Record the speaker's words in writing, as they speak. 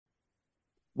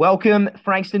Welcome,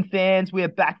 Frankston fans. We are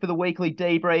back for the weekly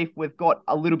debrief. We've got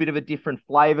a little bit of a different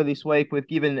flavour this week. We've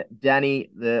given Danny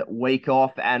the week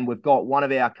off, and we've got one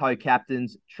of our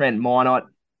co-captains, Trent Mynott,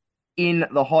 in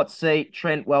the hot seat.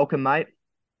 Trent, welcome, mate.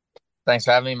 Thanks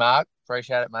for having me, Mark.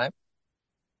 Appreciate it, mate.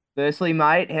 Firstly,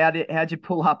 mate, how'd you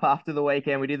pull up after the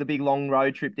weekend? We did the big long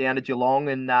road trip down to Geelong,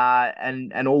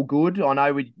 and all good. I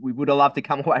know we would have loved to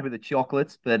come away with the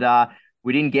chocolates, but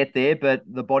we didn't get there. But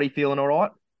the body feeling all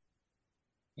right?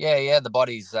 Yeah, the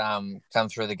body's come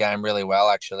through the game really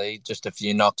well, actually. Just a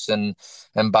few knocks and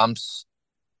bumps,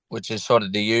 which is sort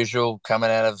of the usual coming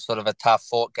out of sort of a tough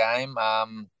fought game.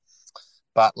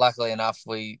 But luckily enough,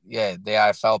 the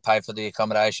AFL paid for the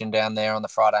accommodation down there on the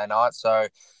Friday night, so a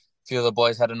few of the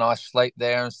boys had a nice sleep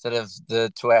there instead of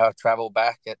the 2 hour travel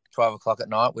back at 12 o'clock at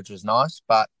night, which was nice.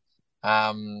 But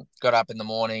got up in the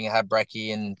morning, had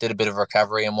brekkie, and did a bit of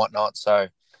recovery and whatnot. So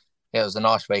yeah, it was a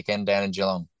nice weekend down in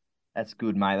Geelong. That's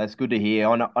good, mate. That's good to hear.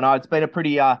 I know it's been a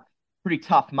pretty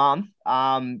tough month.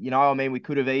 I mean, we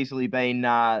could have easily been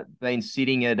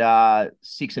sitting at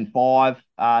 6-5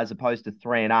 as opposed to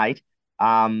 3-8.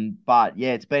 But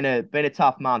yeah, it's been a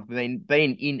tough month. We've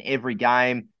been in every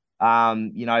game.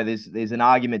 There's an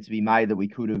argument to be made that we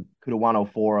could have won all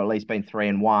four, or at least been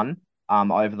 3-1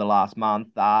 over the last month.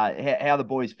 How are the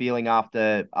boys feeling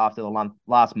after the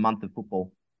last month of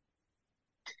football?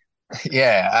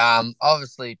 Yeah,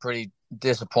 obviously pretty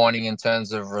disappointing in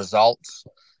terms of results,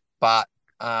 but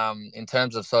in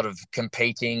terms of sort of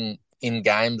competing in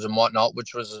games and whatnot,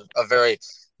 which was a very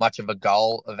much of a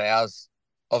goal of ours.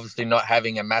 Obviously, not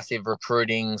having a massive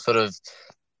recruiting sort of,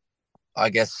 I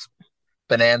guess,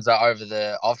 bonanza over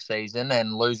the off season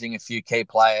and losing a few key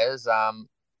players.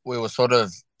 We were sort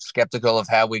of skeptical of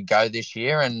how we'd go this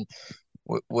year, and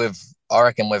I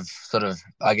reckon we've sort of,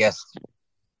 I guess,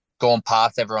 gone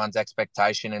past everyone's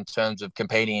expectation in terms of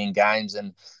competing in games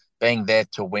and being there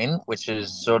to win, which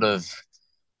is sort of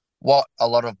what a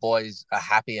lot of boys are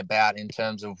happy about in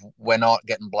terms of we're not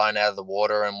getting blown out of the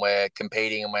water and we're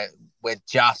competing and we're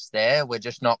just there. We're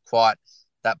just not quite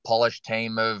that polished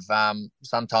team of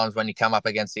sometimes when you come up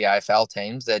against the AFL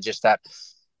teams, they're just that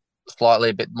slightly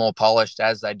a bit more polished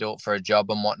as they do it for a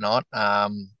job and whatnot.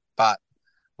 But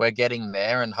we're getting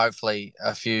there and hopefully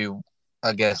a few,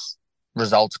 I guess,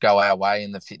 results go our way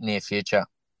in the near future.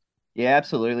 Yeah,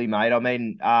 absolutely, mate. I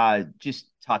mean, just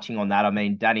touching on that, I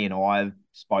mean, Danny and I have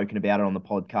spoken about it on the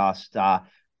podcast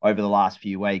over the last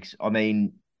few weeks. I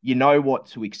mean, you know what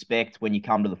to expect when you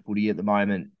come to the footy at the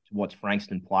moment to watch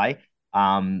Frankston play.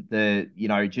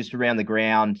 Just around the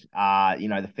ground,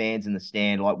 the fans in the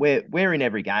stand, like we're in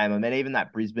every game. I mean, even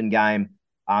that Brisbane game,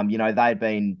 they'd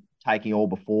been taking all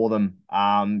before them,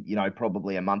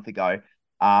 probably a month ago.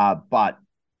 But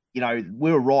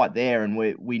we were right there and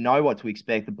we know what to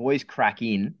expect. The boys crack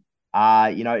in.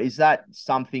 Is that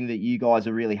something that you guys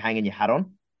are really hanging your hat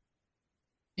on?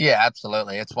 Yeah,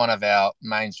 absolutely. It's one of our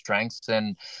main strengths,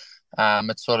 and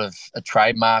it's sort of a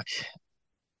trademark,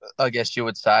 I guess you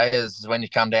would say, is when you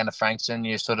come down to Frankston,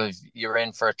 you're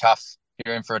in for a tough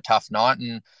night,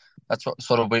 and that's what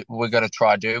sort of we got to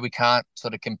try do. We can't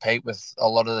sort of compete with a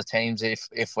lot of the teams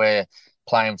if we're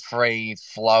playing free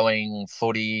flowing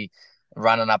footy,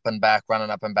 running up and back.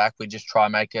 We just try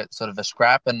and make it sort of a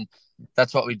scrap, and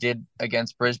that's what we did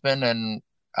against Brisbane. And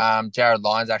Jared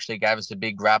Lyons actually gave us a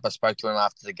big rap. I spoke to him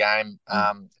after the game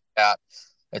about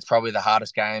it's probably the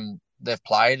hardest game they've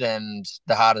played and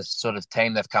the hardest sort of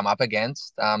team they've come up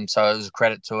against. So it was a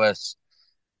credit to us.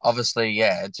 Obviously,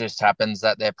 yeah, it just happens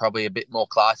that they're probably a bit more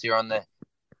classier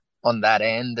on that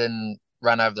end and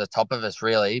run over the top of us,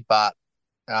 really. But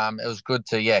it was good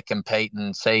to compete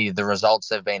and see the results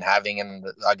they've been having, and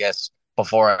I guess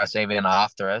before us, even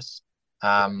after us.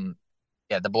 Um,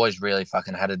 yeah, the boys really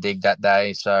fucking had a dig that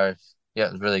day. So yeah,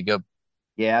 it was really good.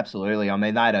 Yeah, absolutely. I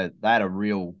mean, they had a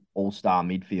real all-star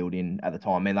midfield in at the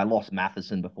time. I mean, they lost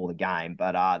Matheson before the game,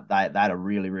 but they had a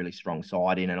really, really strong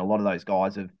side in, and a lot of those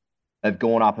guys have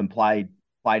gone up and played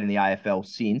in the AFL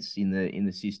since in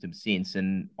the system since.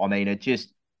 And I mean, it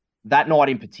just that night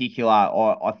in particular,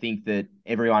 I think that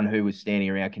everyone who was standing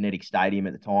around Kinetic Stadium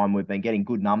at the time, we've been getting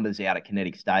good numbers out at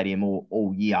Kinetic Stadium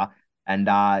all year, and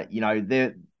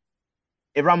they're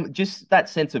everyone just that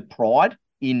sense of pride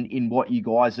in what you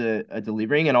guys are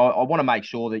delivering. And I want to make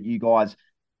sure that you guys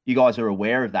are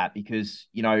aware of that because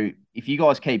if you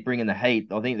guys keep bringing the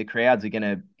heat, I think the crowds are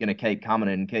gonna keep coming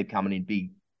and keep coming in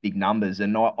big numbers.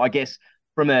 And I guess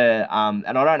from and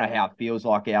I don't know how it feels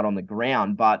like out on the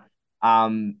ground, but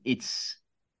it's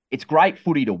great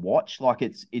footy to watch. Like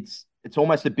it's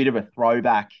almost a bit of a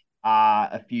throwback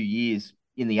a few years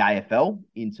in the AFL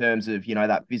in terms of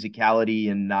that physicality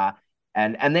and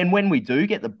And then when we do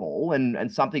get the ball,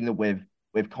 and something that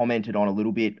we've commented on a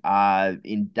little bit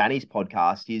in Danny's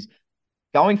podcast is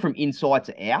going from inside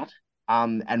to out.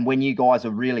 And when you guys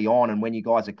are really on and when you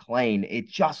guys are clean, it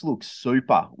just looks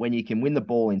super when you can win the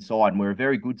ball inside. And we're a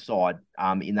very good side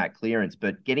in that clearance,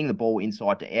 but getting the ball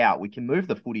inside to out, we can move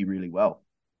the footy really well.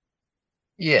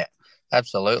 Yeah,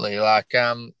 absolutely.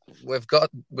 We've got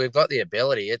the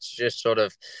ability. It's just sort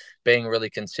of being really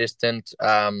consistent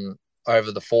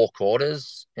over the four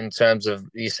quarters in terms of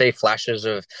you see flashes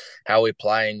of how we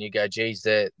play and you go, geez,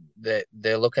 they're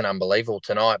looking unbelievable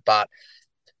tonight. But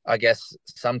I guess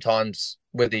sometimes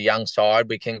with a young side,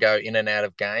 we can go in and out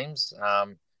of games.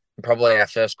 Probably our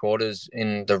first quarters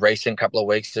in the recent couple of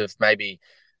weeks have maybe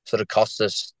sort of cost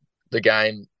us the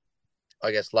game,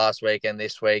 I guess, last week and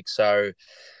this week. So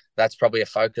that's probably a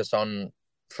focus on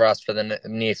for us for the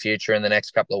near future in the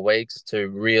next couple of weeks to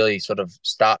really sort of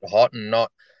start hot and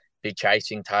not be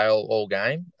chasing tail all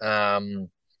game.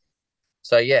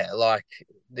 So yeah, like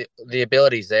the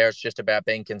ability's there. It's just about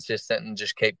being consistent and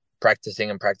just keep practicing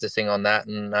and practicing on that.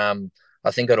 And I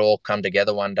think it'll all come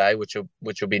together one day, which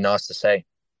will be nice to see.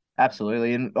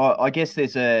 Absolutely. And I guess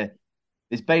there's been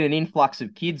an influx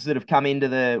of kids that have come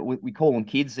into we call them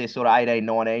kids. They're sort of 18,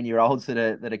 19-year-olds that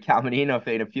are coming in. I've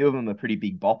seen a few of them are pretty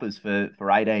big boppers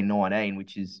for 18, 19,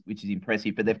 which is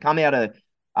impressive. But they've come out of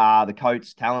the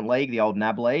Coates Talent League, the old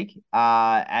NAB League.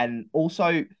 And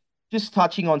also just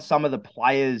touching on some of the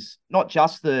players, not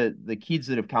just the kids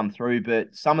that have come through, but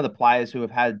some of the players who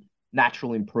have had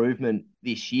natural improvement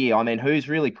this year. I mean, who's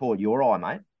really caught your eye,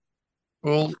 mate?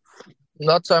 Well,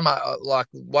 not so much like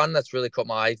one that's really caught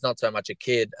my eye. He's not so much a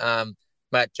kid.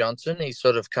 Matt Johnson. He's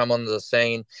sort of come onto the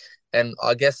scene, and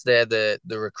I guess they're the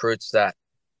recruits that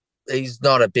he's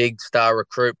not a big star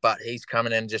recruit, but he's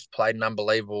coming in and just played an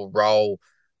unbelievable role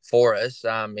for us.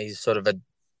 He's sort of a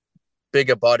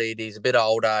bigger bodied. He's a bit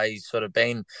older. He's sort of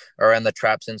been around the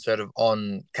traps and sort of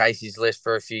on Casey's list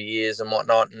for a few years and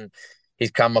whatnot. And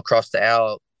he's come across to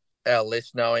our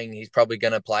list knowing he's probably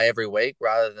going to play every week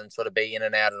rather than sort of be in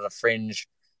and out of the fringe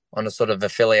on a sort of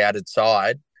affiliated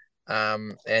side.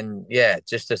 And yeah,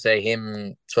 just to see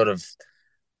him sort of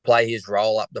play his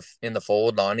role up in the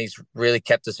forward line, he's really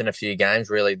kept us in a few games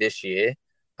really this year.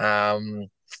 And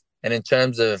in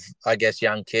terms of, I guess,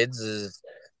 young kids, is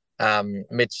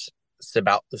Mitch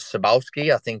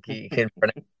Sabalski, I think you can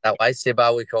pronounce it that way.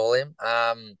 Sibba, we call him.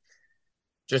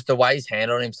 Just the way he's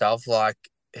handled himself, like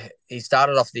he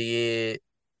started off the year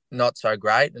not so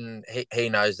great, and he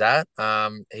knows that.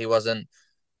 He wasn't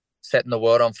setting the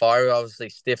world on fire. Obviously,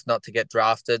 stiff not to get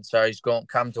drafted, so he's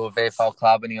come to a VFL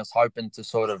club, and he was hoping to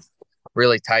sort of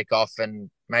really take off and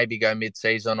maybe go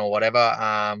mid-season or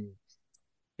whatever.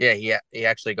 Yeah, he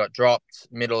actually got dropped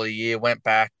middle of the year, went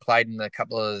back, played in a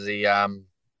couple of the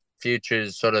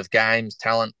futures sort of games,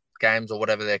 talent games or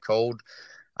whatever they're called.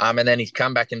 And then he's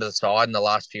come back into the side in the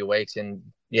last few weeks, and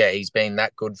yeah, he's been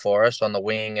that good for us on the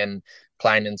wing and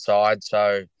playing inside.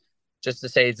 So just to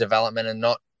see his development and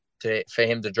not for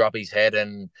him to drop his head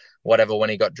and whatever when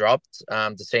he got dropped,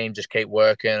 to see him just keep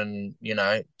working,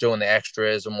 doing the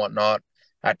extras and whatnot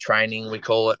at training, we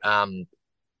call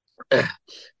it,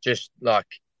 just like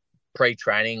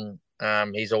pre-training.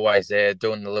 He's always there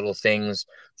doing the little things,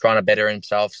 trying to better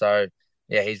himself. So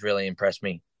yeah, he's really impressed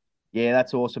me. Yeah,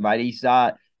 that's awesome, mate.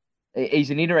 He's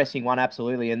an interesting one,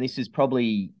 absolutely. And this is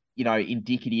probably,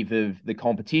 indicative of the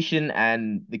competition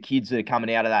and the kids that are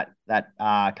coming out of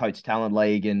that Coates Talent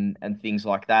League and things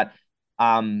like that.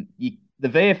 The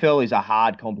VFL is a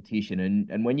hard competition,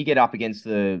 and when you get up against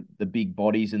the big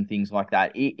bodies and things like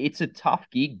that, it's a tough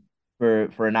gig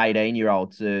for an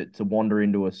 18-year-old to wander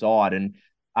into a side. And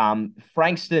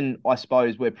Frankston, I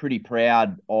suppose, we're pretty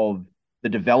proud of the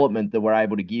development that we're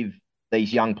able to give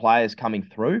these young players coming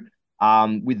through.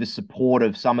 With the support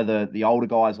of some of the older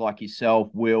guys like yourself,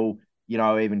 Will,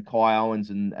 even Kai Owens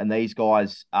and these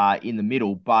guys in the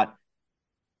middle. But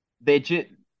they're just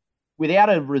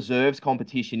without a reserves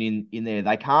competition in there,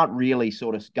 they can't really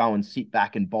sort of go and sit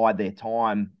back and bide their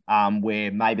time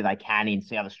where maybe they can in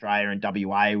South Australia and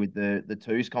WA with the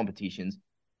twos competitions.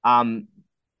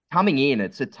 Coming in,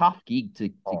 it's a tough gig to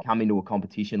come into a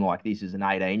competition like this as an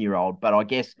 18-year-old. But I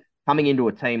guess coming into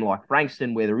a team like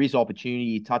Frankston, where there is opportunity,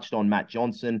 you touched on Matt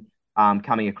Johnson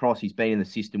coming across. He's been in the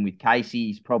system with Casey.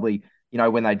 He's probably,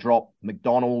 when they drop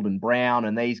McDonald and Brown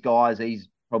and these guys, he's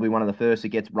probably one of the first that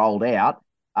gets rolled out.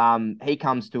 He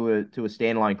comes to a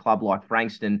standalone club like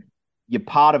Frankston. You're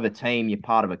part of a team. You're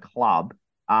part of a club.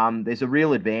 There's a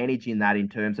real advantage in that in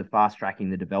terms of fast tracking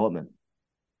the development.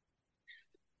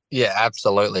 Yeah,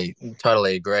 absolutely.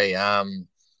 Totally agree.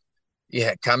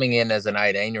 yeah, coming in as an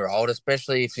 18-year-old,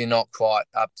 especially if you're not quite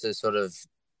up to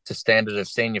to standard of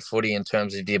senior footy in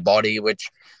terms of your body, which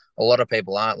a lot of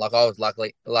people aren't. Like I was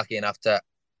lucky enough to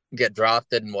get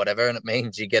drafted and whatever, and it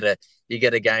means you get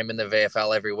a game in the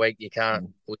VFL every week. We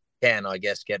can, I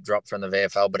guess, get dropped from the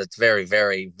VFL, but it's very,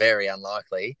 very, very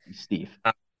unlikely. Stiff.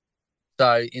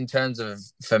 So in terms of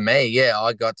for me, yeah,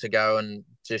 I got to go and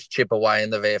just chip away in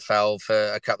the VFL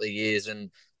for a couple of years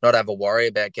and not have a worry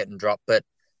about getting dropped. But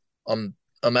I'm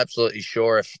absolutely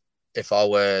sure if I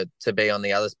were to be on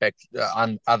the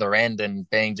other end and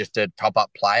being just a top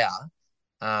up player,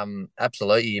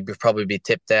 absolutely you'd probably be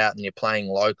tipped out and you're playing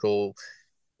local.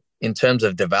 In terms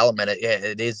of development,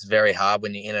 it is very hard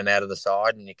when you're in and out of the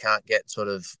side and you can't get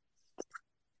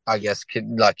I guess,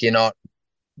 like you're not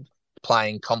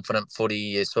playing confident footy.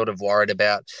 You're sort of worried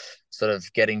about sort of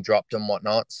getting dropped and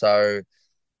whatnot. So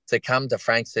to come to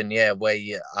Frankston, yeah, where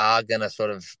you are going to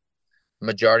sort of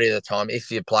majority of the time,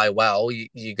 if you play well,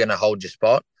 you're going to hold your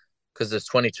spot because there's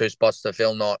 22 spots to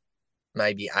fill, not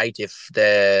maybe 8 if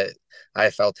the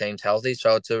AFL team's healthy.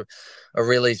 So it's a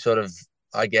really sort of,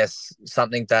 I guess,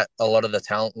 something that a lot of the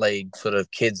talent league sort of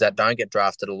kids that don't get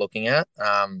drafted are looking at.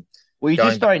 Well, you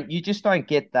just don't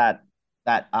get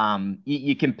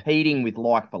you're competing with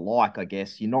like for like, I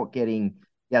guess. You're not getting,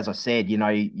 as I said,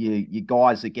 you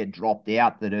guys that get dropped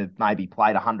out that have maybe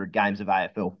played 100 games of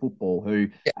AFL football who,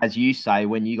 Yeah, as you say,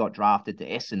 when you got drafted to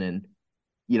Essendon,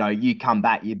 you come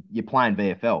back, you're playing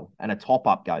VFL and a top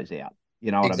up goes out.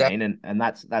 You know what I exactly. mean? And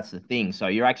that's the thing. So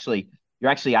you're actually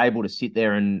able to sit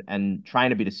there and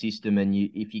train a bit of system. And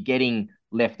if you're getting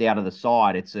left out of the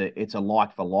side, it's a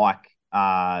like for like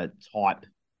type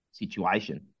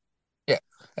situation. Yeah.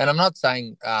 And I'm not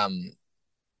saying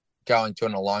going to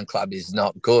an aligned club is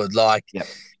not good. Like Yep.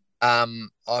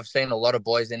 I've seen a lot of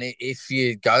boys, and if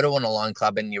you go to an aligned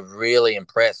club and you're really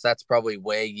impressed, that's probably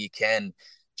where you can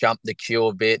jump the queue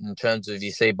a bit in terms of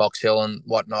you see Box Hill and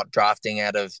whatnot drafting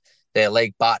out of their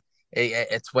league. But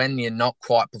it's when you're not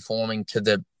quite performing to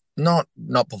the not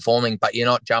performing, but you're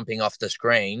not jumping off the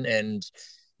screen, and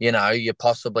you're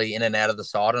possibly in and out of the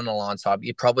side on the line side.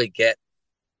 You probably get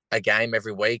a game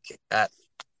every week at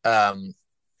um,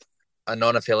 a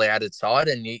non-affiliated side,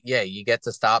 and you get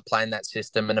to start playing that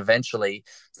system, and eventually,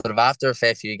 sort of after a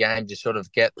fair few games, you sort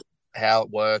of get how it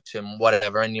works and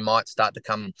whatever, and you might start to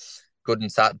come good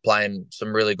and start playing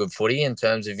some really good footy. In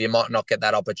terms of you might not get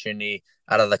that opportunity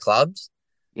out of the clubs.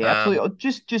 Yeah, Um, absolutely.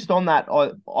 Just on that,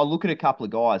 I look at a couple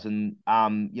of guys, and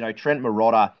Trent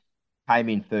Mynott came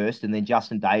in first, and then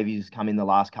Justin Davies has come in the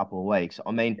last couple of weeks.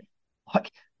 I mean, like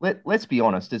let's be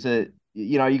honest,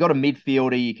 you got a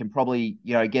midfielder, you can probably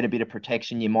get a bit of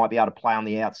protection. You might be able to play on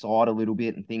the outside a little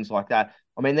bit and things like that.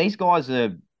 I mean, these guys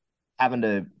are having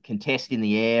to contest in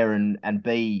the air and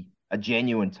be a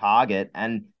genuine target,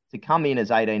 and to come in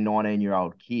as 18,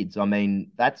 19-year-old kids, I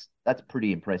mean, that's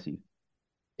pretty impressive.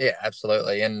 yeah,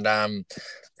 absolutely. And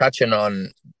touching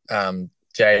on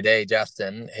JD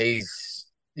Justin,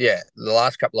 the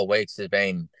last couple of weeks has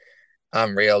been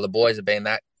unreal. The boys have been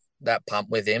that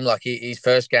pumped with him. Like his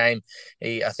first game,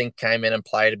 he I think came in and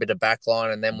played a bit of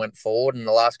backline and then went forward. And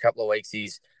the last couple of weeks,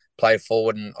 he's played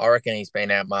forward, and I reckon he's been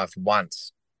outmarked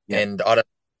once. Yeah. And I don't know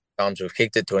times we've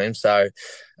kicked it to him. So,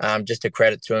 just a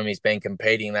credit to him, he's been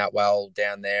competing that well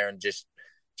down there and just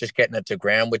getting it to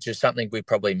ground, which is something we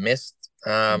probably missed.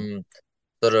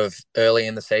 Sort of early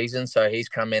in the season. So he's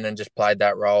come in and just played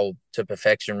that role to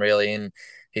perfection, really. And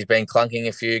he's been clunking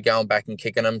a few, going back and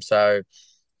kicking them. So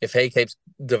if he keeps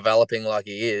developing like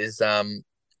he is,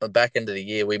 back into the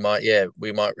year, we might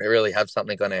really have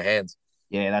something on our hands.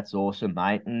 Yeah, that's awesome,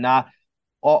 mate. And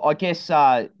I guess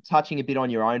touching a bit on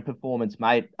your own performance,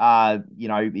 mate.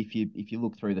 If you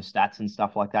look through the stats and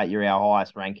stuff like that, you're our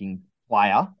highest ranking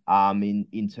player.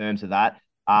 In terms of that,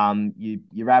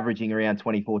 you're averaging around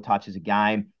 24 touches a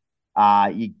game.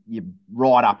 You're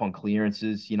right up on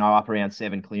clearances. Up around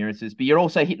 7 clearances. But you're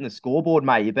also hitting the scoreboard,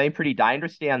 mate. You've been pretty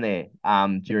dangerous down there.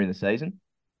 During the season.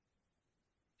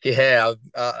 Yeah,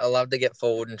 I love to get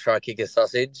forward and try kick a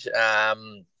sausage.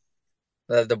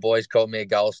 The boys call me a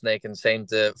goal sneak and seem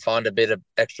to find a bit of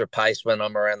extra pace when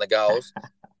I'm around the goals.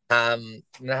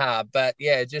 But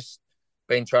yeah, just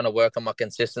been trying to work on my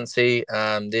consistency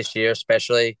this year,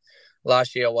 especially.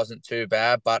 Last year I wasn't too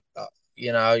bad, but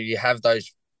you have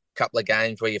those couple of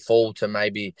games where you fall to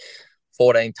maybe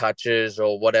 14 touches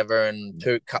or whatever, and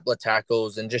two couple of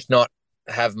tackles, and just not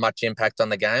have much impact on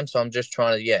the game. So I'm just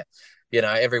trying to,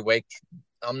 every week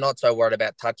I'm not so worried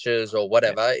about touches or Yeah.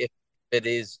 whatever. If it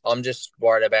is, I'm just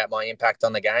worried about my impact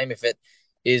on the game. If it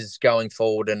is going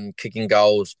forward and kicking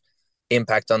goals,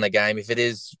 impact on the game. If it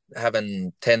is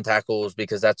having 10 tackles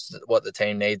because that's what the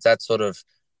team needs, that's sort of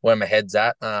where my head's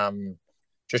at.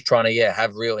 Just trying to, yeah,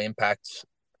 have real impact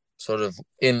sort of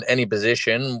in any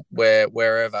position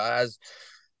wherever, as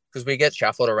because we get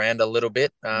shuffled around a little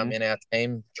bit Mhm. in our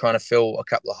team, trying to fill a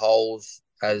couple of holes.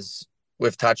 As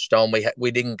we've touched on,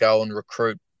 we didn't go and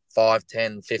recruit 5,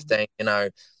 10, 15,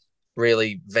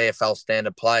 really VFL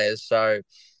standard players. So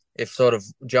if sort of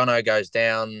Jono goes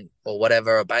down or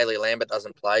whatever, or Bailey Lambert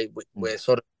doesn't play, we're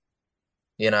sort of,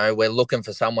 we're looking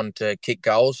for someone to kick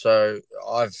goals. So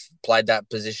I've played that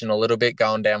position a little bit,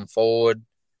 going down forward.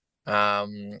 So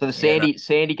the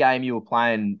Sandy game, you were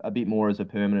playing a bit more as a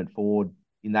permanent forward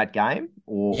in that game,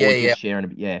 or Yeah, yeah. just sharing a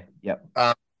bit. Yeah, yep.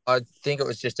 Um, I think it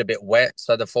was just a bit wet.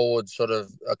 So the forwards, sort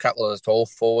of a couple of the tall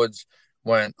forwards,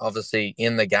 weren't obviously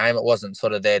in the game. It wasn't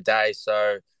sort of their day.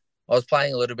 So I was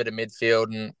playing a little bit of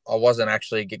midfield and I wasn't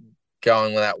actually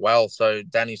going that well. So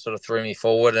Danny sort of threw me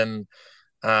forward and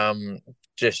um,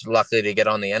 just luckily to get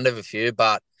on the end of a few.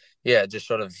 But yeah, just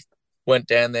sort of went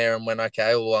down there and went,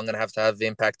 okay, well, I'm going to have the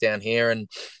impact down here. And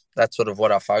that's sort of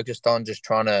what I focused on, just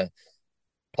trying to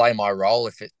play my role.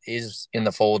 If it is in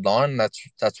the forward line,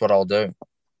 that's what I'll do.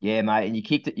 Yeah, mate, and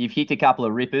you've kicked a couple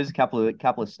of rippers, couple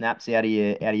of snaps out of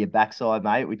your backside,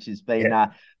 mate, which has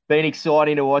Yeah. been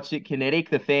exciting to watch it kinetic.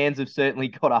 The fans have certainly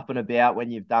got up and about when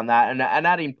you've done that, and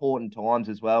at important times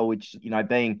as well. Which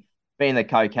being the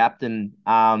co-captain,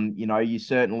 you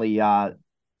certainly I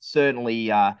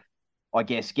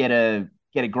guess get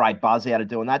a great buzz out of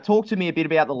doing that. Talk to me a bit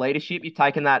about the leadership you've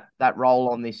taken that role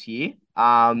on this year.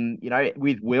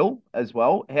 With Will as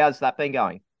well. How's that been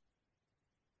going?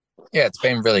 Yeah, it's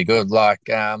been really good. Like,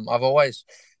 I've always,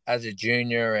 as a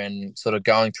junior and sort of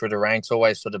going through the ranks,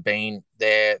 always sort of been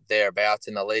thereabouts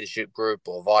in the leadership group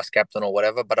or vice captain or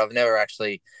whatever. But I've never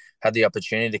actually had the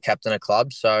opportunity to captain a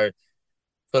club. So,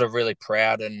 sort of really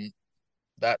proud and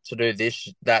that to do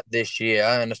this year,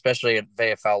 and especially at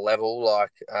VFL level.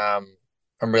 Like, I'm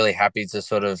really happy to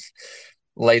sort of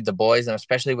lead the boys, and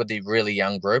especially with the really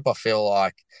young group, I feel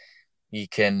like you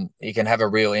can have a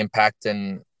real impact.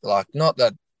 And like, not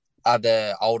that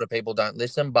other older people don't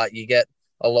listen, but you get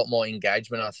a lot more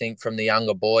engagement, I think, from the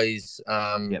younger boys.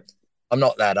 Yep. I'm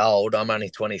not that old, I'm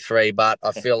only 23, but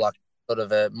I feel like sort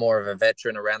of a more of a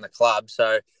veteran around the club.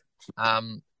 So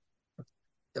um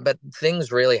but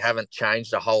things really haven't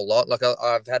changed a whole lot. Like,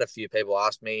 I've had a few people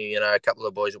ask me, a couple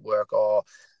of boys at work, oh,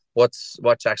 what's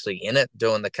actually in it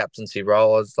doing the captaincy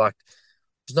role. It's like,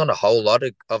 there's not a whole lot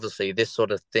of, obviously, this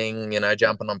sort of thing, Yep.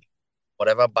 jumping on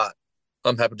whatever, but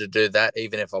I'm happy to do that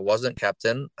even if I wasn't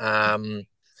captain.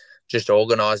 Just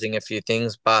organising a few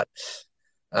things, but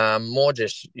more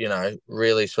just,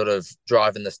 really sort of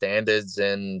driving the standards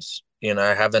and,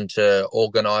 having to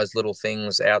organise little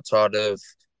things outside of,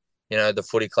 the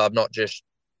footy club, not just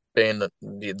being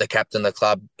the captain of the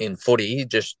club in footy,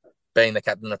 just being the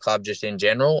captain of the club just in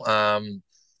general.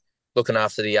 Looking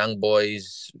after the young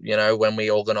boys, when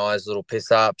we organise little piss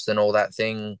ups and all that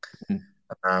thing.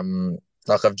 Um,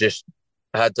 like, I've just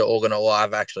had to organise, well,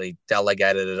 I've actually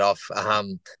delegated it off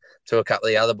to a couple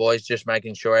of the other boys, just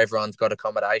making sure everyone's got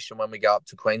accommodation when we go up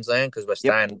to Queensland because we're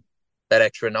Yep. staying that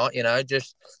extra night,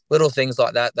 just little things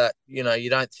like that, you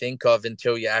don't think of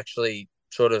until you actually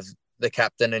sort of the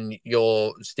captain and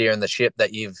you're steering the ship,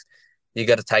 that you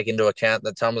got to take into account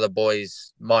that some of the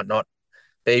boys might not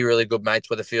be really good mates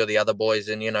with a few of the other boys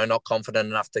and, not confident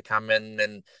enough to come in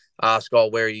and ask, oh,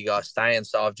 where are you guys staying?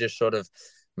 So I've just sort of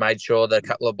made sure that a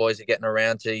couple of boys are getting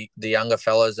around to the younger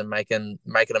fellas and making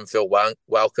them feel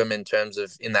welcome in terms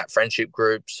of in that friendship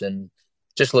groups and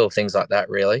just little things like that,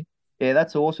 really. Yeah,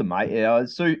 that's awesome, mate. Yeah,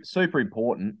 it's super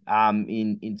important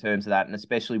in terms of that, and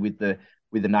especially with the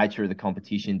nature of the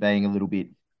competition being a little bit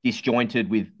disjointed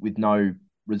with no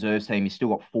reserves team. You still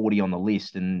got 40 on the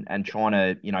list, and trying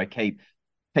to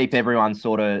keep everyone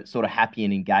sort of happy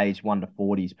and engaged. 1 to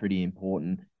 40 is pretty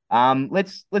important.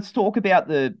 Let's talk about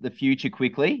the future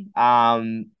quickly.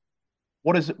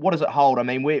 What does it hold? I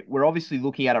mean, we're obviously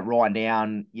looking at it right now.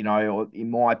 And,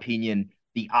 in my opinion,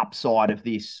 the upside of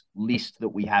this list that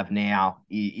we have now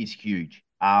is huge.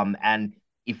 And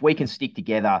if we can stick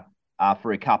together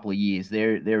for a couple of years,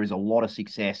 there is a lot of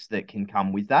success that can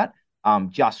come with that.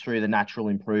 Just through the natural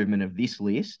improvement of this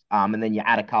list, and then you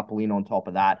add a couple in on top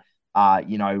of that.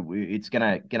 It's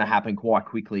gonna happen quite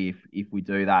quickly if we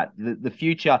do that. The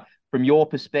future, from your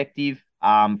perspective,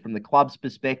 from the club's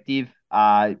perspective,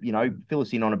 fill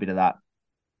us in on a bit of that.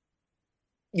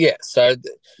 Yeah, so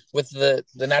with the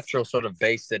natural sort of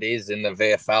beast that is in the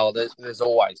VFL, there's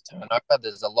always turnover.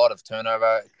 There's a lot of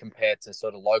turnover compared to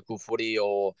sort of local footy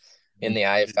or in the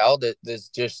AFL. There's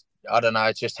just, I don't know,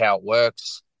 it's just how it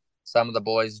works. some of the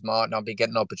boys might not be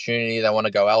getting opportunity. They want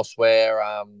to go elsewhere.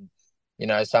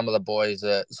 Some of the boys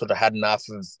are sort of had enough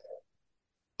of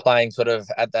playing sort of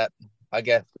at that, I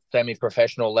guess,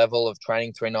 semi-professional level of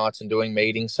training 3 nights and doing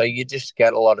meetings. So you just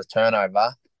get a lot of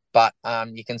turnover. But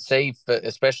you can see,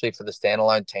 especially for the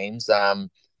standalone teams,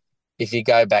 if you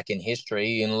go back in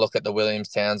history and look at the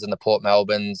Williamstowns and the Port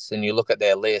Melbournes and you look at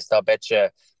their list, I bet you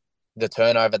the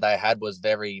turnover they had was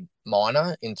very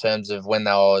minor in terms of when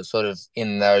they were sort of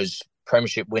in those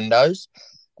premiership windows.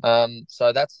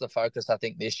 So that's the focus, I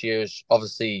think, this year is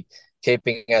obviously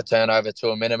keeping our turnover to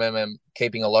a minimum and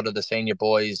keeping a lot of the senior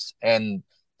boys and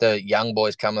the young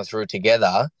boys coming through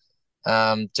together.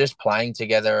 Just playing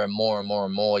together and more and more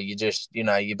and more, you just,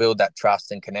 you build that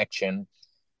trust and connection.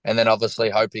 And then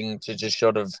obviously hoping to just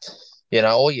sort of,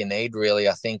 all you need really,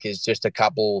 I think, is just a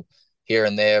couple here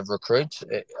and there of recruits.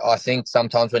 I think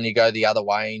sometimes when you go the other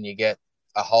way and you get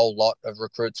a whole lot of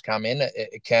recruits come in,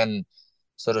 it can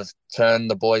sort of turn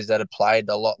the boys that had played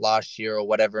a lot last year or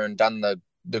whatever and done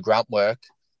the grunt work,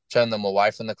 turn them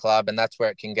away from the club. And that's where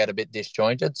it can get a bit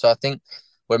disjointed. So I think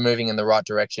we're moving in the right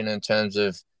direction in terms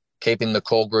of keeping the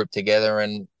core group together.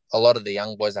 And a lot of the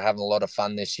young boys are having a lot of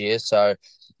fun this year. So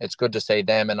it's good to see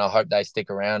them. And I hope they stick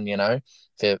around,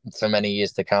 for many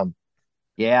years to come.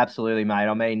 Yeah, absolutely, mate.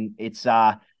 I mean, it's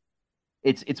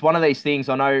one of these things.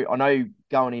 I know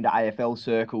going into AFL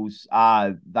circles,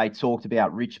 they talked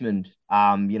about Richmond,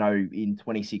 in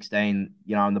 2016,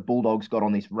 and the Bulldogs got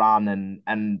on this run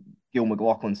and Gil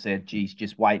McLachlan said, geez,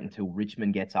 just wait until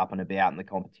Richmond gets up and about and the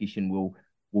competition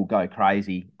will go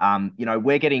crazy.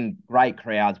 We're getting great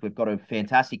crowds. We've got a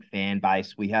fantastic fan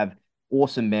base. We have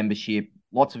awesome membership,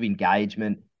 lots of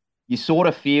engagement. You sort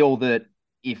of feel that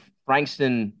if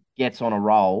Frankston gets on a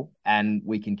roll and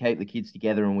we can keep the kids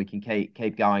together and we can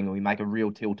keep going and we make a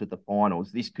real tilt at the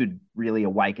finals, this could really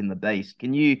awaken the beast.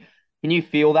 Can you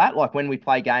feel that? Like when we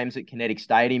play games at Kinetic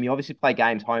Stadium, you obviously play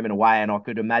games home and away, and I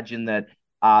could imagine that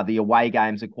the away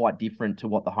games are quite different to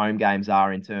what the home games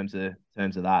are in terms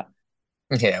of that.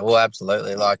 Yeah, well,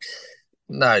 absolutely. Like,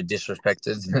 no disrespect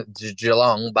to, to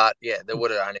Geelong, but yeah, there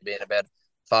would have only been about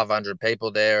 500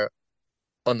 people there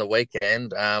on the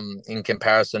weekend, in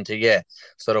comparison to, yeah,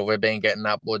 sort of we've been getting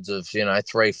upwards of,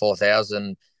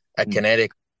 3,000-4,000 at Mm.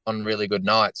 Kinetic on really good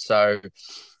nights. So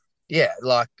yeah,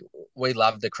 like we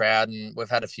love the crowd, and we've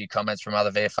had a few comments from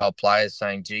other VFL players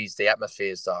saying, geez, the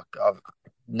atmosphere is like, I've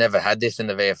never had this in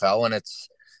the VFL, and it's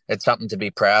something to be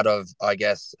proud of, I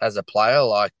guess, as a player,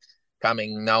 like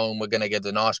coming knowing we're going to get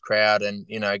a nice crowd and,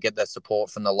 get that support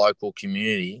from the local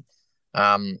community.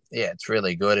 Yeah, it's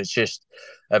really good. It's just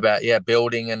about, yeah,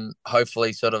 building and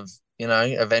hopefully sort of,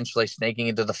 eventually sneaking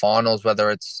into the finals,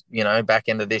 whether it's, back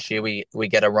end of this year we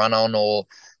get a run on, or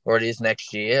it is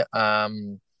next year.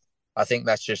 I think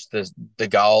that's just the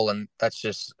goal, and that's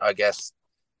just, I guess,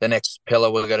 the next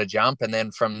pillar we're going to jump. And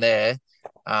then from there,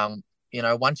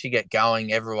 once you get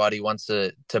going, everybody wants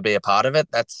to be a part of it.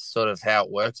 That's sort of how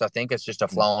it works. I think it's just a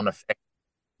flow on effect.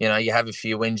 You have a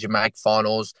few wins, you make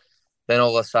finals, then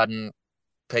all of a sudden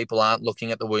people aren't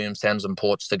looking at the Williamstowns and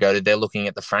Ports to go to. They're looking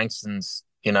at the Frankstons,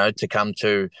 to come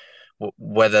to,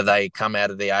 whether they come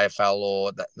out of the AFL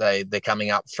or they're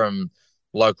coming up from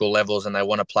local levels and they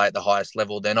want to play at the highest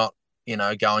level. They're not,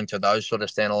 going to those sort of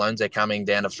standalones. They're coming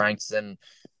down to Frankston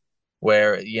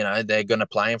where, they're going to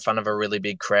play in front of a really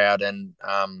big crowd, and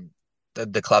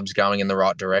the club's going in the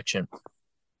right direction.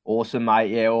 Awesome,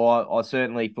 mate. Yeah, well, I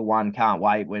certainly, for one, can't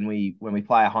wait when we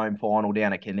play a home final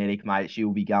down at Kinetic, mate.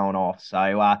 She'll be going off.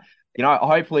 So,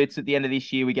 hopefully it's at the end of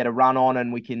this year we get a run on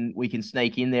and we can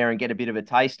sneak in there and get a bit of a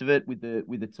taste of it with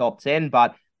the top 10.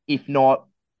 But if not,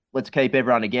 let's keep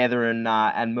everyone together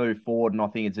and move forward. And I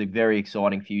think it's a very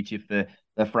exciting future for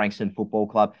the Frankston Football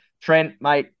Club. Trent,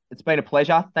 mate, it's been a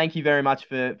pleasure. Thank you very much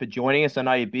for joining us. I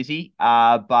know you're busy,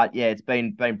 but yeah, it's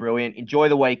been brilliant. Enjoy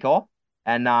the week off.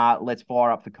 And let's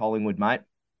fire up for Collingwood, mate.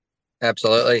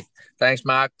 Absolutely. Thanks,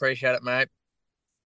 Mark. Appreciate it, mate.